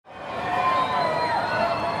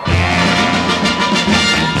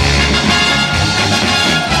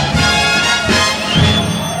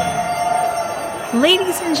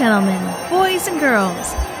gentlemen, boys and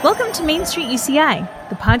girls, welcome to Main Street UCI,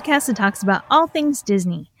 the podcast that talks about all things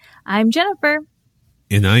Disney. I'm Jennifer.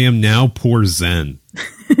 And I am now poor Zen.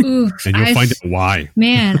 Oof, and you'll find out why.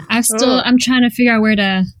 Man, I'm trying to figure out where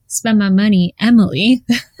to spend my money. Emily.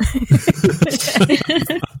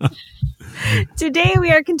 Today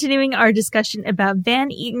we are continuing our discussion about Van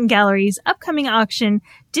Eaton Gallery's upcoming auction,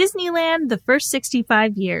 Disneyland, the First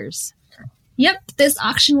 65 Years. Yep, this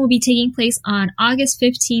auction will be taking place on August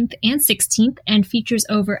 15th and 16th and features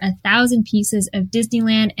over 1,000 pieces of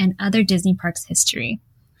Disneyland and other Disney parks history.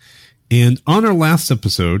 And on our last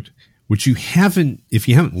episode, which if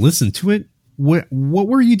you haven't listened to it, what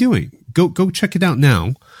were you doing? Go check it out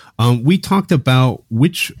now. We talked about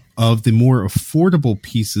which of the more affordable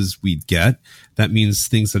pieces we'd get. That means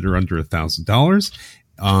things that are under $1,000.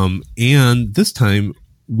 And this time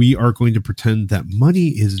we are going to pretend that money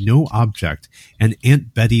is no object and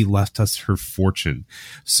Aunt Betty left us her fortune.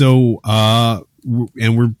 So,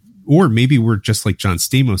 maybe we're just like John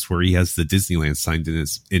Stamos, where he has the Disneyland sign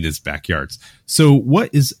in his backyards. So what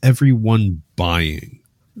is everyone buying?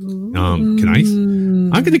 I'm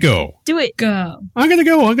going to go. Do it. Go. I'm going to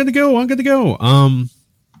go.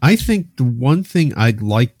 I think the one thing I'd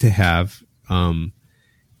like to have,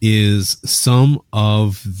 is some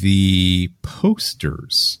of the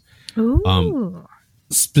posters. Ooh.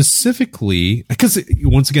 Specifically, because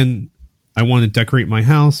once again, I want to decorate my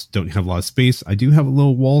house, don't have a lot of space. I do have a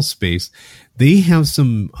little wall space. They have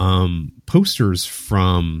some posters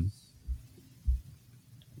from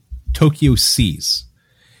Tokyo Seas.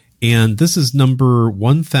 And this is number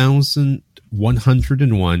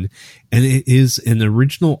 1101, and it is an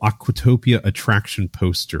original Aquatopia attraction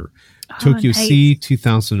poster. Tokyo nice. Sea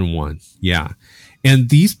 2001. Yeah. And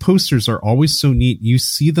these posters are always so neat. You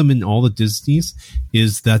see them in all the Disneys,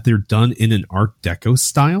 is that they're done in an Art Deco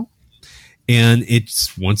style. And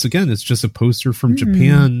it's, once again, it's just a poster from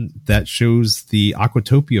Japan that shows the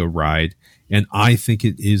Aquatopia ride. And I think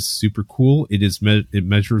it is super cool. It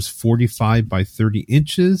measures 45 by 30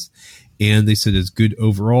 inches. And they said it's good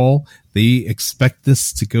overall. They expect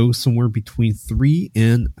this to go somewhere between $3,000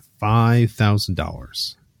 and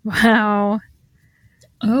 $5,000. Wow.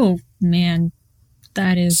 Oh, man.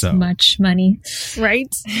 That is much money. Right?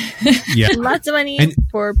 Yeah. Lots of money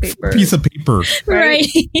for paper. Piece of paper. Right.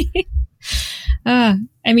 I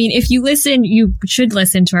mean, if you listen, you should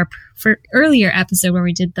listen to our earlier episode where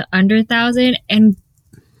we did the under 1,000, and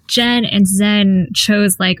Jen and Zen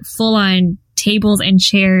chose like full on tables and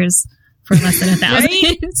chairs for less than 1,000.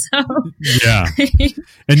 Right? So, yeah.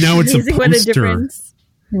 And now it's a Amazing what a poster. difference.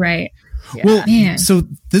 Right. Yeah. Well, Man. so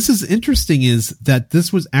this is interesting, is that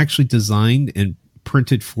this was actually designed and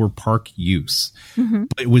printed for park use,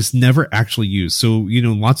 but it was never actually used. So,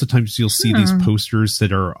 lots of times you'll see these posters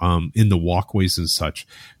that are in the walkways and such.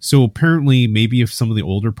 So apparently, maybe if some of the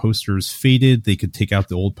older posters faded, they could take out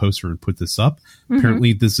the old poster and put this up.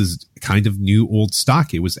 Apparently, this is kind of new old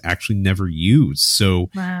stock. It was actually never used. So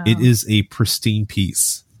It is a pristine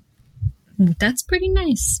piece. That's pretty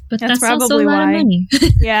nice, but that's probably also a lot why. of money.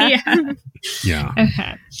 Yeah. Yeah.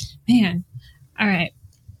 Okay. Man. All right.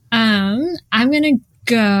 I'm going to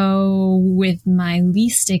go with my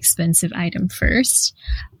least expensive item first.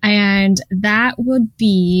 And that would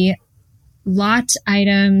be lot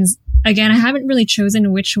items. Again, I haven't really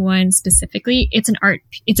chosen which one specifically. It's a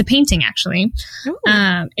painting actually.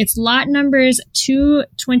 It's lot numbers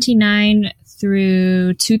 229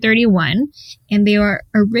 through 231. And they are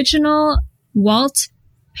original Walt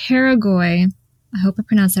Paraguay, I hope I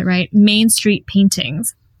pronounced that right, Main Street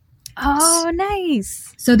paintings. Oh,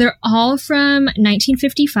 nice. So they're all from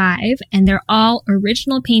 1955, and they're all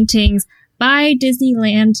original paintings by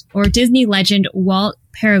Disneyland or Disney legend Walt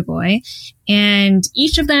Paraguay. And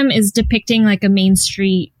each of them is depicting like a Main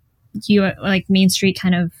Street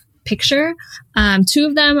kind of picture. Two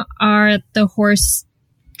of them are the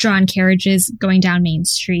horse-drawn carriages going down Main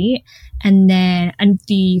Street. And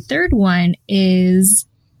the third one is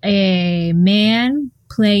a man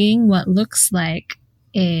playing what looks like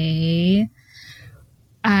I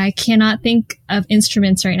cannot think of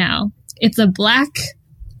instruments right now. It's one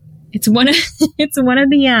of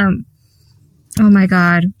the, oh my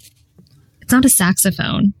God. It's not a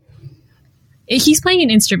saxophone. He's playing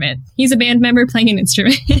an instrument. He's a band member playing an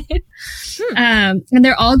instrument. And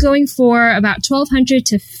they're all going for about $1,200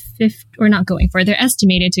 to they're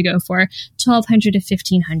estimated to go for $1,200 to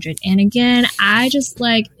 $1,500. And again, I just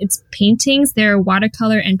like, it's paintings. They're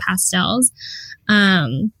watercolor and pastels.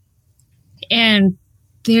 And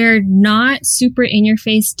they're not super in your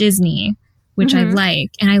face Disney, which I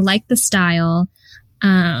like. And I like the style.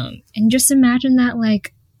 And just imagine that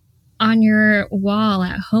like on your wall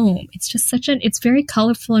at home. It's just it's very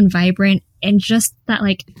colorful and vibrant, and just that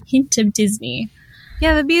like hint of Disney.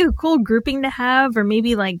 Yeah, that'd be a cool grouping to have, or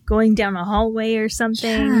maybe like going down a hallway or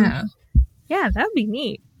something. Yeah, that would be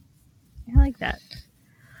neat. I like that.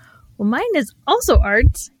 Well, mine is also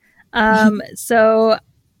art. So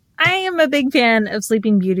I am a big fan of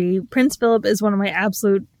Sleeping Beauty. Prince Philip is one of my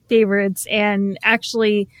absolute favorites. And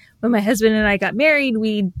actually, when my husband and I got married,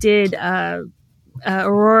 we did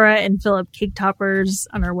Aurora and Philip cake toppers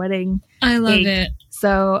on our wedding. I love it.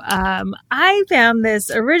 So I found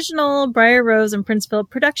this original Briar Rose and Prince Philip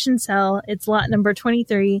production cell. It's lot number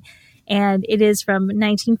 23, and it is from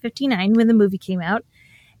 1959 when the movie came out.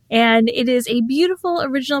 And it is a beautiful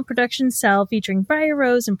original production cell featuring Briar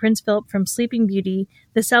Rose and Prince Philip from Sleeping Beauty.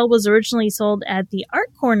 The cell was originally sold at the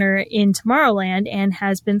Art Corner in Tomorrowland and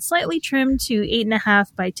has been slightly trimmed to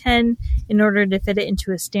 8.5 by 10 in order to fit it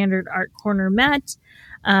into a standard Art Corner mat.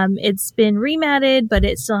 It's been rematted, but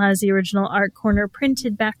it still has the original Art Corner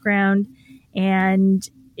printed background, and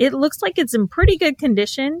it looks like it's in pretty good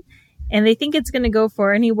condition. And they think it's going to go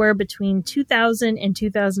for anywhere between $2,000 and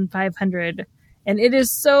 $2,500. And it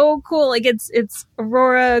is so cool. Like it's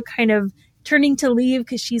Aurora kind of turning to leave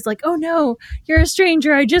because she's like, "Oh no, you're a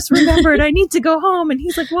stranger. I just remembered I need to go home." And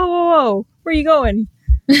he's like, "Whoa, whoa, whoa. Where are you going?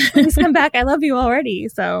 Please come back. I love you already."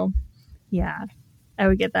 So yeah, I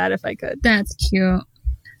would get that if I could. That's cute.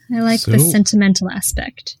 I like the sentimental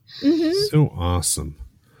aspect. Mm-hmm. So awesome.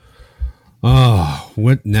 Oh,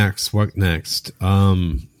 what next? What next?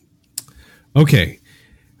 Okay.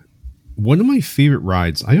 One of my favorite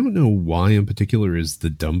rides, I don't know why in particular, is the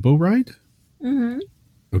Dumbo ride. Mm-hmm.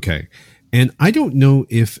 Okay. And I don't know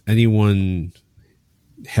if anyone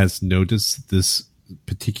has noticed this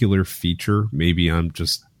particular feature. Maybe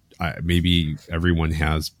maybe everyone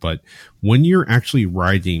has. But when you're actually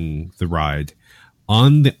riding the ride,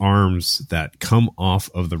 on the arms that come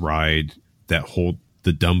off of the ride that hold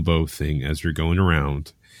the Dumbo thing as you're going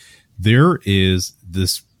around, there is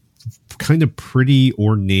this kind of pretty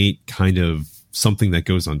ornate kind of something that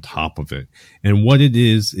goes on top of it. And what it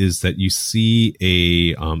is that you see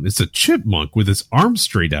it's a chipmunk with its arms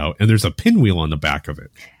straight out, and there's a pinwheel on the back of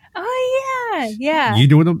it. Oh yeah. You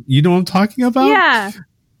know what I'm talking about? Yeah.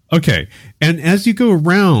 Okay. And as you go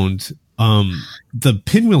around, the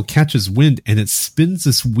pinwheel catches wind and it spins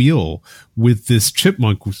this wheel with this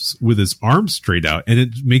chipmunk with his arms straight out, and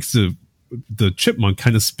it makes the chipmunk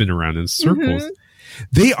kind of spin around in circles. Mm-hmm.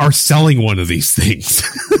 They are selling one of these things.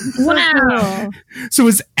 Wow. So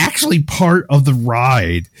it's actually part of the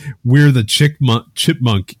ride where the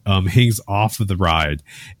chipmunk hangs off of the ride.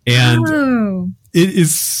 And it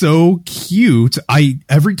is so cute.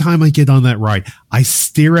 Every time I get on that ride, I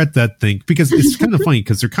stare at that thing because it's kind of funny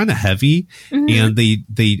because they're kind of heavy, mm-hmm. and they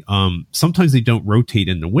sometimes they don't rotate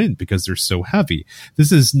in the wind because they're so heavy.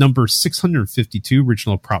 This is number 652,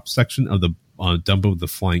 original prop section of the Dumbo the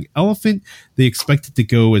Flying Elephant. They expect it to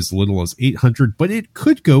go as little as $800, but it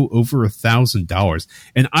could go over $1,000.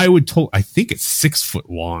 And I think it's 6 foot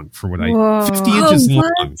long for what 50 inches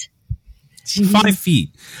long. Jeez. 5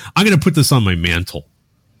 feet. I'm going to put this on my mantle.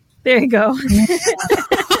 There you go.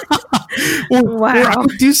 Or I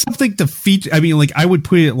would do something to feature. I mean, like I would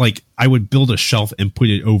put it I would build a shelf and put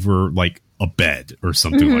it over like a bed or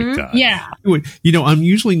something mm-hmm. like that. Yeah. I'm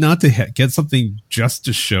usually not to get something just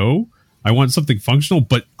to show. I want something functional,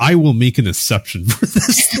 but I will make an exception for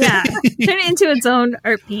this. Yeah. Turn it into its own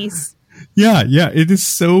art piece. Yeah, it is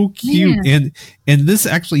so cute. Yeah. And this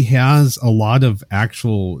actually has a lot of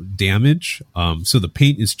actual damage. So the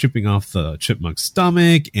paint is chipping off the chipmunk's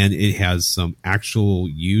stomach, and it has some actual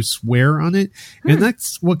use wear on it. And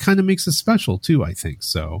that's what kind of makes it special too, I think.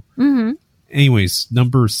 So anyways,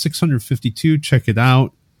 number 652, check it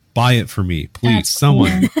out. Buy it for me, please. That's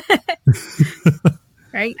someone. Cool.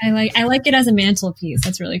 Right? I like it as a mantelpiece.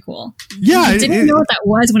 That's really cool. Yeah, I didn't know what that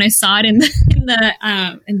was when I saw it in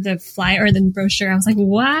the flyer or the brochure. I was like,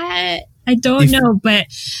 "What? I don't know." But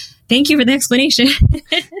thank you for the explanation.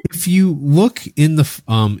 If you look in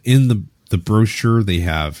the brochure they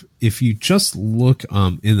have, if you just look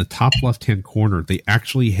in the top left-hand corner, they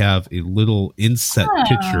actually have a little inset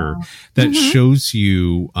picture that shows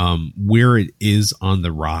you where it is on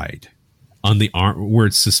the ride, on the arm, where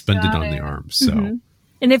it's suspended on the arm. So. Mm-hmm.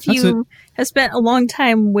 And if you have spent a long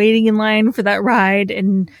time waiting in line for that ride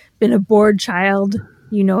and been a bored child,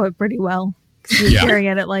 you know it pretty well. Because you're staring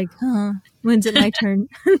at it like, when's it my turn?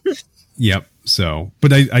 Yep. So,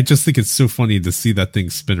 but I just think it's so funny to see that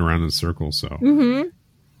thing spin around in a circle. So,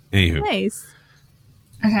 anywho. Nice.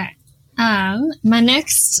 Okay. My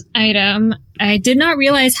next item, I did not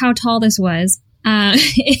realize how tall this was,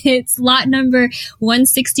 It's lot number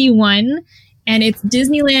 161, and it's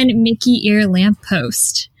Disneyland Mickey Ear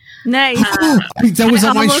Lamppost. Nice. That was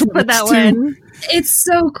on my almost short put that list, too. one. It's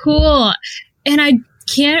so cool. And I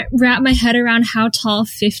can't wrap my head around how tall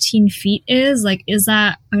 15 feet is. Like, is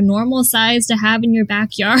that a normal size to have in your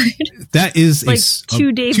backyard? That is Like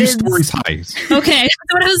two 2 Davids. stories high. Okay, that's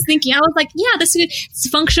what I was thinking. I was like, yeah, it's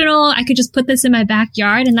functional. I could just put this in my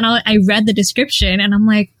backyard. And then I read the description and I'm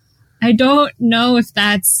like, I don't know if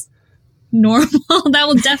that's normal. That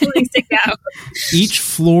will definitely stick out. Each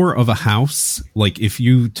floor of a house, like if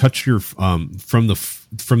you touch your from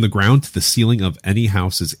the ground to the ceiling of any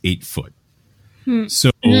house, is 8 foot. So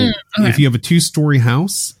okay. if you have a 2-story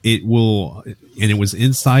house, it will, and it was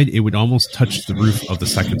inside, it would almost touch the roof of the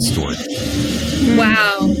second story.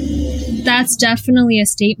 Wow. That's definitely a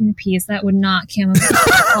statement piece that would not camouflage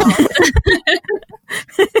at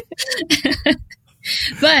all.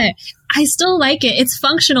 But I still like it. It's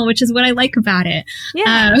functional, which is what I like about it.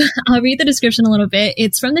 Yeah. I'll read the description a little bit.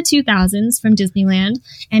 It's from the 2000s from Disneyland,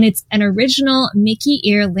 and it's an original Mickey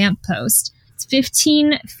Ear lamppost. It's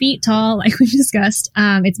 15 feet tall, like we discussed.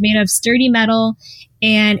 It's made of sturdy metal,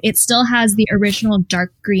 and it still has the original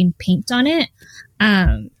dark green paint on it.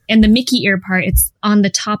 And the Mickey ear part, it's on the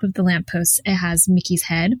top of the lamppost. It has Mickey's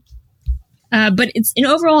head. But it's in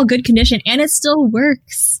overall good condition, and it still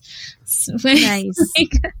works. So, Nice.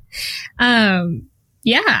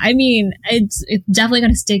 Yeah, I mean, it's definitely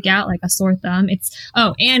going to stick out like a sore thumb.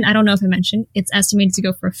 And I don't know if I mentioned, it's estimated to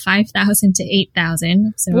go for $5,000 to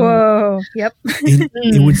 $8,000. So, Whoa. Yep.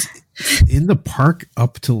 It was in the park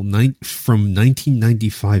up till from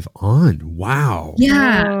 1995 on. Wow.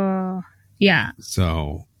 yeah, Whoa. yeah,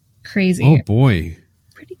 So, crazy. oh boy,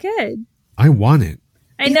 Pretty good. I want it.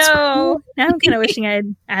 I know. Now I'm kind of wishing I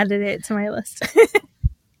had added it to my list.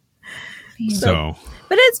 So,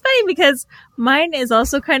 But it's funny because mine is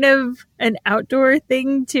also kind of an outdoor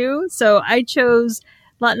thing too. So I chose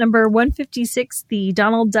lot number 156, the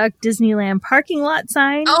Donald Duck Disneyland parking lot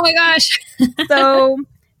sign. Oh my gosh. So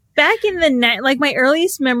back in the like my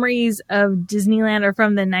earliest memories of Disneyland are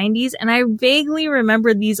from the 90s, and I vaguely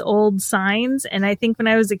remember these old signs. And I think when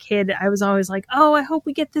I was a kid, I was always like, oh, I hope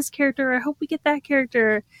we get this character. I hope we get that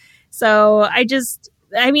character. So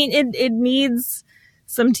it needs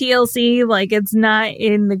some TLC. Like, it's not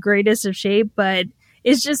in the greatest of shape, but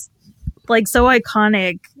it's just like so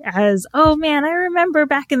iconic as, oh man, I remember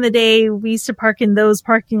back in the day we used to park in those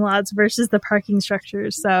parking lots versus the parking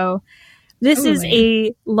structures. So this is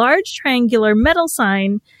a large triangular metal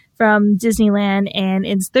sign from Disneyland, and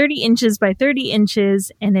it's 30 inches by 30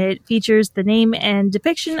 inches, and it features the name and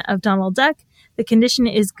depiction of Donald Duck. The condition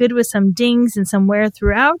is good with some dings and some wear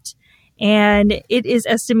throughout, and it is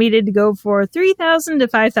estimated to go for $3,000 to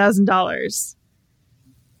 $5,000.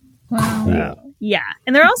 Wow. cool. Yeah,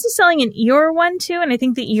 and they're also selling an Eeyore one too, and I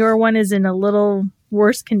think the Eeyore one is in a little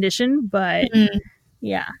worse condition, but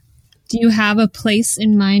yeah. Do you have a place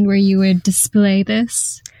in mind where you would display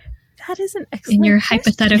this That is an excellent in your question.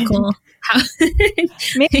 hypothetical house?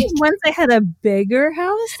 Maybe once I had a bigger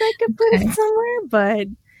house, I could put it somewhere. But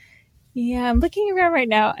yeah, I'm looking around right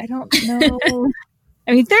now. I don't know.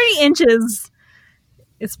 I mean, 30 inches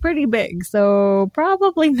is pretty big, so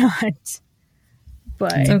probably not.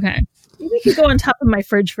 But It's okay. maybe it could go on top of my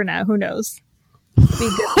fridge for now. Who knows? Be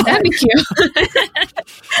good. That'd be cute.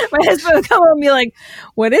 My husband would come home and be like,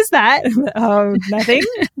 "What is that? Nothing.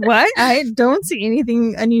 What? I don't see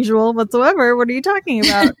anything unusual whatsoever. What are you talking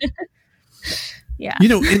about?" Yeah. You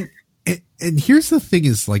know, and here's the thing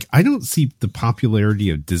is, like, I don't see the popularity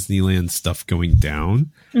of Disneyland stuff going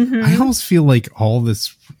down. Mhm. I almost feel like all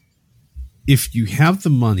this, if you have the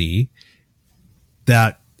money,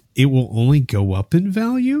 that it will only go up in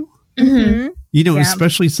value. Mhm. You know, Yeah.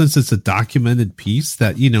 especially since it's a documented piece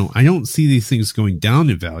that, you know, I don't see these things going down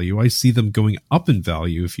in value. I see them going up in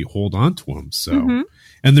value if you hold on to them. So, Mhm.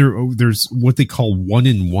 and there's what they call one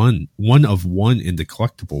of one in the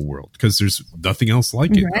collectible world, because there's nothing else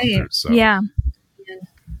like it out Right. there. So, Yeah.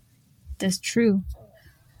 That's true.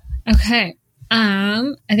 Okay.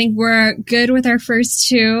 I think we're good with our first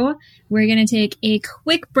two. We're going to take a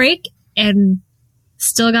quick break and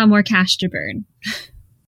still got more cash to burn.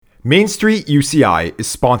 Main Street UCI is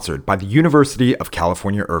sponsored by the University of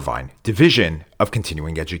California Irvine, Division of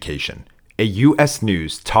Continuing Education, a U.S.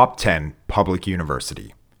 News Top 10 public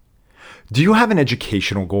university. Do you have an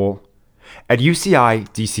educational goal? At UCI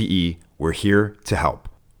DCE, we're here to help.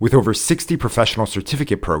 With over 60 professional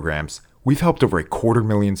certificate programs, we've helped over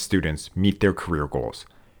 250,000 students meet their career goals,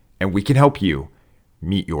 and we can help you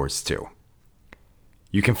meet yours too.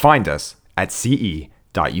 You can find us at ce.uci.edu.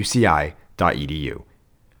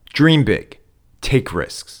 Dream big, Take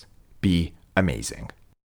risks. Be amazing.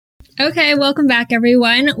 Okay, welcome back,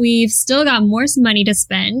 everyone. We've still got more money to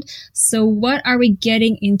spend. So what are we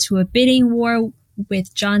getting into a bidding war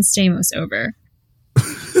with John Stamos over? I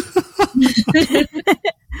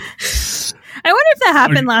wonder if that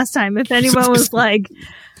happened last time. If anyone was like,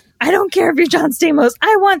 I don't care if you're John Stamos,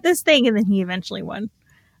 I want this thing. And then he eventually won.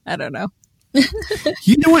 I don't know.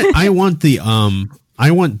 You know what? I want the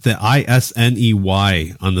ISNEY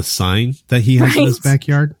on the sign that he has in his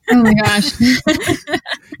backyard. Oh my gosh.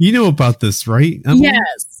 You know about this, right, Emily?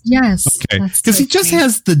 Yes. Okay. Because he just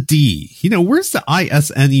has the D. Where's the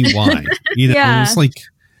ISNEY? Yeah. It's like,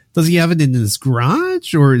 does he have it in his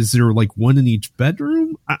garage, or is there like one in each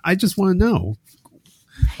bedroom? I just want to know.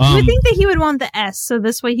 You would think that he would want the S, so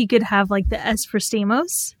this way he could have like the S for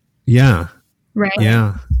Stamos. Yeah. Right.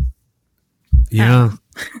 Yeah. Yeah.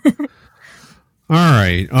 All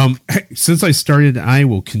right. Since I started, I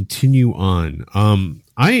will continue on.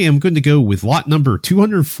 I am going to go with lot number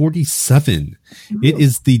 247. Ooh. It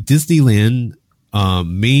is the Disneyland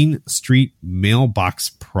Main Street mailbox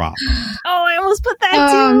prop. Oh, I almost put that too.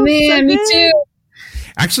 Oh man, me too.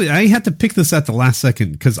 Actually, I had to pick this at the last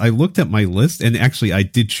second because I looked at my list and actually I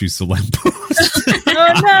did choose the lamppost.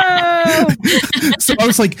 Oh no! So I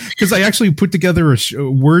was like, because I actually put together a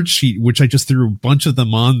word sheet, which I just threw a bunch of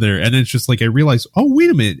them on there. And it's just like, I realized, oh, wait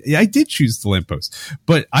a minute. I did choose the lamppost,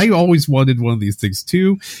 but I always wanted one of these things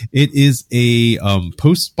too. It is a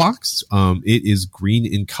post box. It is green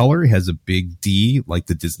in color. It has a big D like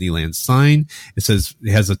the Disneyland sign. It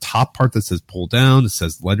has a top part that says pull down. It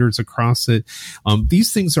says letters across it.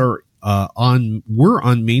 These things are were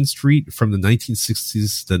on Main Street from the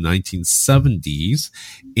 1960s to the 1970s,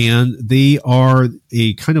 and they are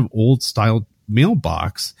a kind of old style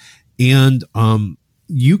mailbox. And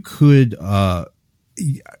you could,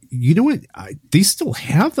 you know what? They still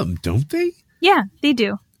have them, don't they? Yeah, they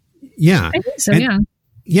do. Yeah, I think so. Yeah.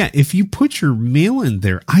 Yeah, if you put your mail in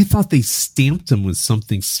there, I thought they stamped them with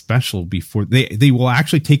something special before they will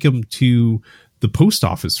actually take them to the post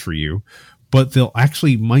office for you. But they'll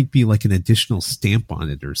actually might be like an additional stamp on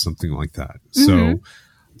it or something like that.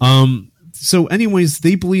 Mm-hmm. So anyways,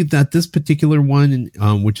 they believe that this particular one,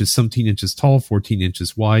 which is 17 inches tall, 14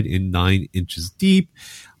 inches wide, and 9 inches deep,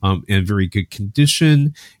 and very good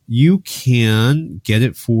condition, you can get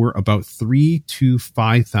it for about $3,000 to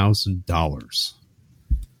 $5,000.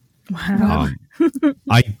 Wow.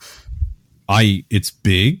 It's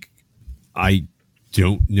big. I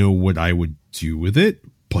don't know what I would do with it,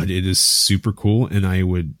 but it is super cool, and I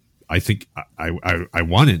think I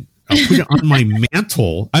want it. I'll put it on my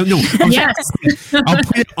mantle. Yes. I'll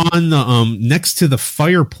put it on the next to the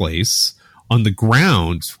fireplace on the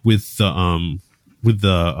ground with the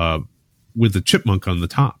chipmunk on the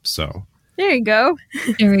top. So there you go.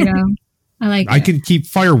 There we go. I can keep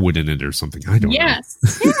firewood in it or something. I don't know. Yes.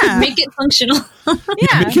 Yeah. Make it functional.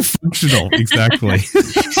 Yeah. Make it functional. Exactly.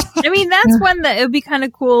 I mean, that's one that it would be kind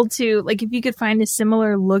of cool to, like, if you could find a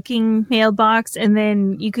similar looking mailbox and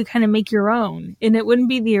then you could kind of make your own. And it wouldn't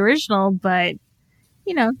be the original, but,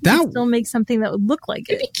 you could still make something that would look like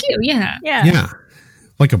it. It'd be cute. Yeah. Yeah. Yeah.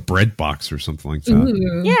 Like a bread box or something like that.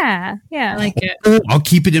 Ooh. Yeah. Yeah. I like it. I'll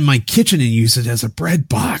keep it in my kitchen and use it as a bread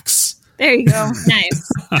box. There you go.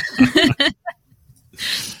 Nice.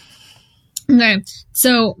 Okay,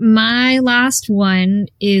 so my last one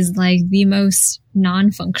is like the most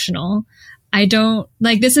non-functional. I don't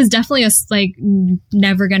like, this is definitely a like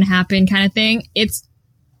never gonna happen kind of thing. It's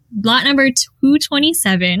lot number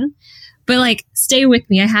 227, but like stay with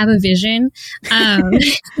me. I have a vision.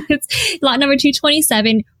 It's lot number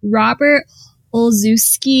 227, Robert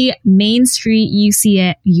Olszewski, Main Street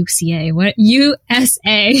USA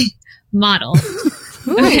model.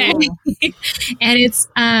 Okay. And it's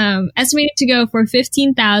estimated to go for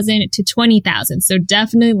 $15,000 to $20,000. So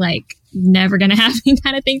definitely like never gonna happen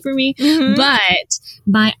kind of thing for me. Mm-hmm. But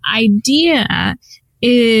my idea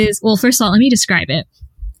is, well, first of all, let me describe it.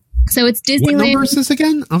 So it's Disneyland. What number is this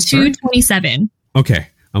again? 227. Okay,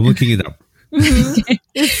 I'm looking it up. Mm-hmm.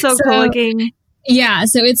 It's so cool looking. Yeah,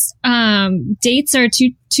 so it's dates are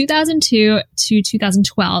 2002 to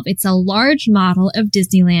 2012. It's a large model of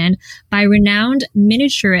Disneyland by renowned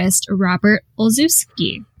miniaturist Robert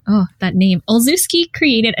Olszewski. Oh, that name. Olszewski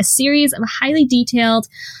created a series of highly detailed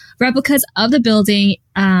replicas of the building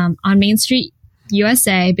on Main Street,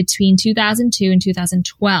 USA between 2002 and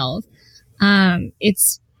 2012. It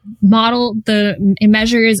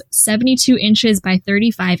measures 72 inches by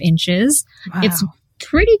 35 inches. Wow. It's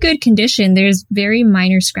pretty good condition. There's very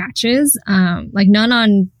minor scratches, like none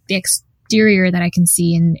on the exterior that I can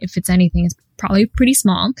see, and if it's anything, it's probably pretty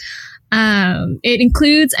small. It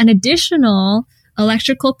includes an additional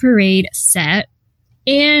electrical parade set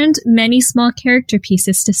and many small character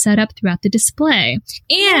pieces to set up throughout the display.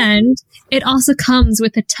 And it also comes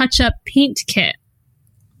with a touch-up paint kit.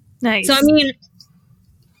 Nice. So, I mean,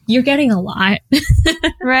 you're getting a lot.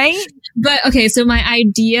 Right? But, okay, so my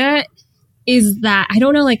idea is that I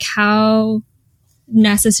don't know, like, how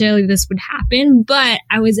necessarily this would happen, but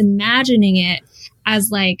I was imagining it as,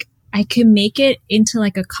 like, I could make it into,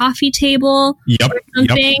 like, a coffee table or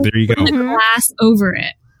something there you go. with a glass over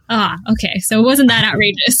it. Ah, okay. So it wasn't that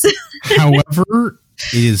outrageous. However,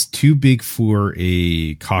 it is too big for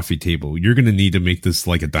a coffee table. You're going to need to make this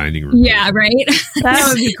like a dining room. Yeah, right? That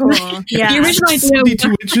would be cool. Yeah. The original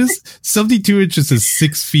idea 72 inches is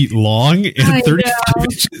 6 feet long and 35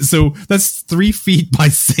 inches. So that's 3 feet by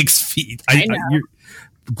 6 feet. I know. You're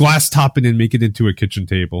glass top it and make it into a kitchen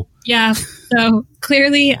table. Yeah. So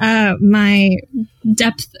clearly, my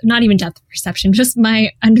not even depth perception, just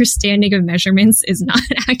my understanding of measurements is not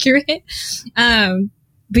accurate.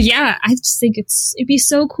 But yeah, I just think it'd be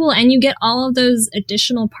so cool. And you get all of those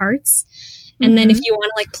additional parts. And then if you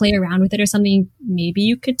want to like play around with it or something, maybe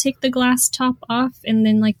you could take the glass top off and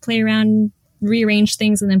then like play around, rearrange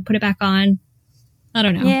things and then put it back on. I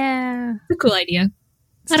don't know. Yeah. It's a cool idea.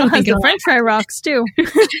 I don't think the French fry rocks too.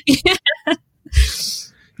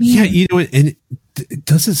 Yeah, you know, and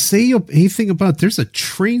does it say anything about there's a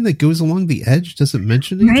train that goes along the edge? Does it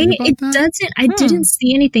mention anything about that? Doesn't. I didn't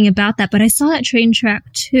see anything about that, but I saw that train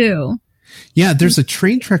track too. Yeah, there's a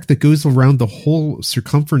train track that goes around the whole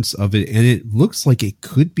circumference of it, and it looks like it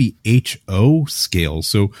could be HO scale.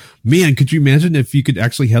 So, man, could you imagine if you could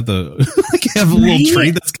actually have the have a little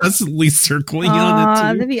train that's constantly circling on it?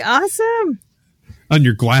 That'd be awesome. On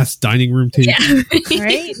your glass dining room table. Yeah,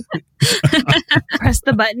 right? Press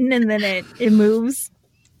the button and then it moves.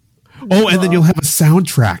 Oh, and then you'll have a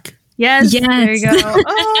soundtrack. Yes. There you go.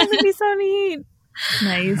 Oh, that'd be so neat.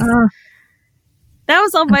 Nice. That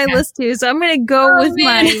was on my list too, so I'm going to go with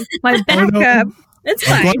my backup. It's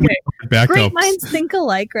fine. Great minds think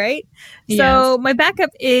alike, right? Yes. So my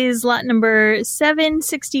backup is lot number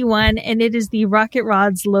 761, and it is the Rocket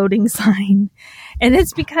Rods loading sign. And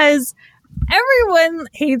it's because everyone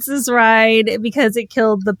hates this ride because it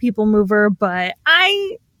killed the people mover, but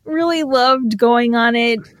I really loved going on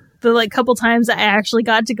it the like couple times that I actually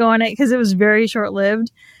got to go on it because it was very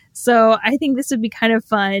short-lived. So I think this would be kind of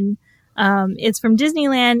fun. It's from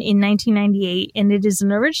Disneyland in 1998, and it is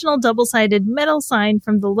an original double-sided metal sign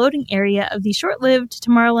from the loading area of the short-lived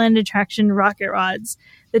Tomorrowland attraction Rocket Rods.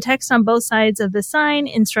 The text on both sides of the sign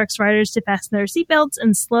instructs riders to fasten their seatbelts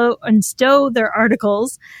and stow their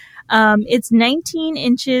articles. It's 19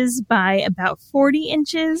 inches by about 40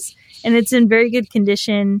 inches, and it's in very good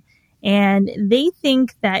condition. And they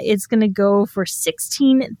think that it's going to go for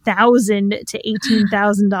 $16,000 to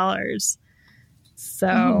 $18,000.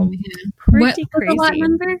 So pretty crazy. What's the lot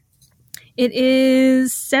number? It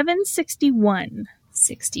is 761.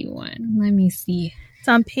 61. Let me see. It's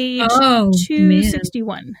on page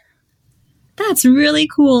 261. Man. That's really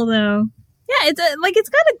cool, though. Yeah, it's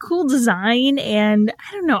got a cool design, and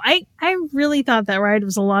I don't know. I really thought that ride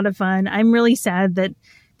was a lot of fun. I'm really sad that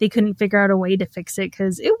they couldn't figure out a way to fix it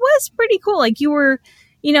because it was pretty cool. Like you were,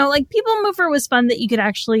 like People Mover was fun that you could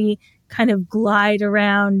actually kind of glide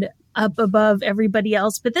around up above everybody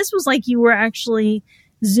else, but this was like you were actually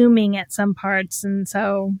zooming at some parts, and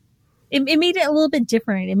so it made it a little bit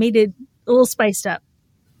different. It made it a little spiced up.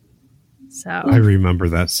 So I remember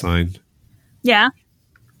that sign. Yeah.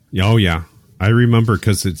 Oh yeah. I remember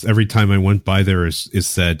because it's every time I went by there is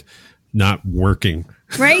said not working.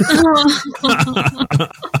 Right?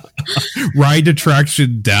 Ride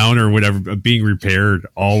attraction down or whatever, being repaired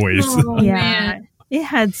always. Oh, yeah. It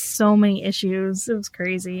had so many issues. It was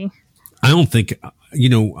crazy. I don't think,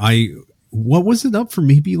 what was it up for?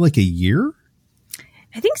 Maybe like a year?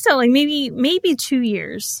 I think so. Like maybe 2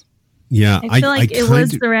 year. Yeah. I feel like it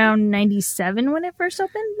was around 97 when it first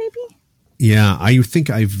opened, maybe. Yeah. I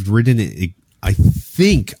think I've ridden it. I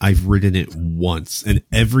think I've ridden it once, and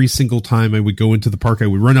every single time I would go into the park, I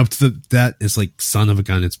would run up to that. It's like, son of a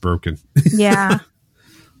gun, it's broken. Yeah.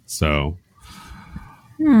 So.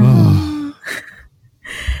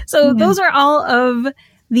 So those are all of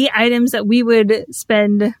the items that we would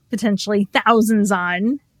spend potentially thousands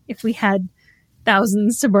on if we had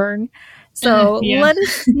thousands to burn. So let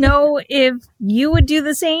us know if you would do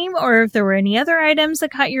the same, or if there were any other items that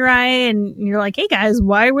caught your eye and you're like, hey guys,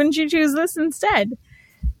 why wouldn't you choose this instead?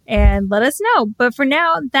 And let us know. But for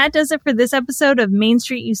now, that does it for this episode of Main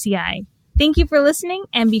Street UCI. Thank you for listening,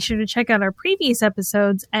 and be sure to check out our previous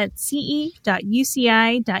episodes at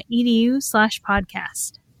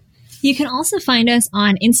ce.uci.edu/podcast. You can also find us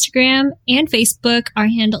on Instagram and Facebook. Our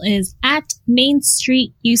handle is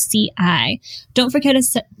 @MainStreetUCI. Don't forget to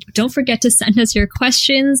send us your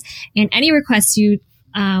questions and any requests you'd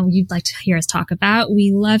like to hear us talk about.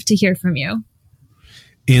 We love to hear from you.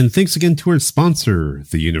 And thanks again to our sponsor,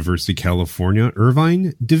 the University of California,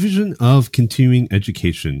 Irvine Division of Continuing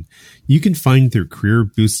Education. You can find their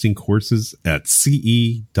career-boosting courses at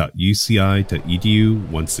ce.uci.edu.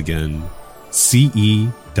 Once again, ce.uci.edu.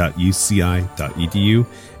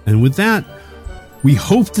 And with that, we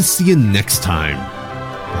hope to see you next time.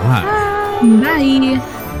 Bye.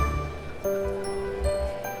 Bye.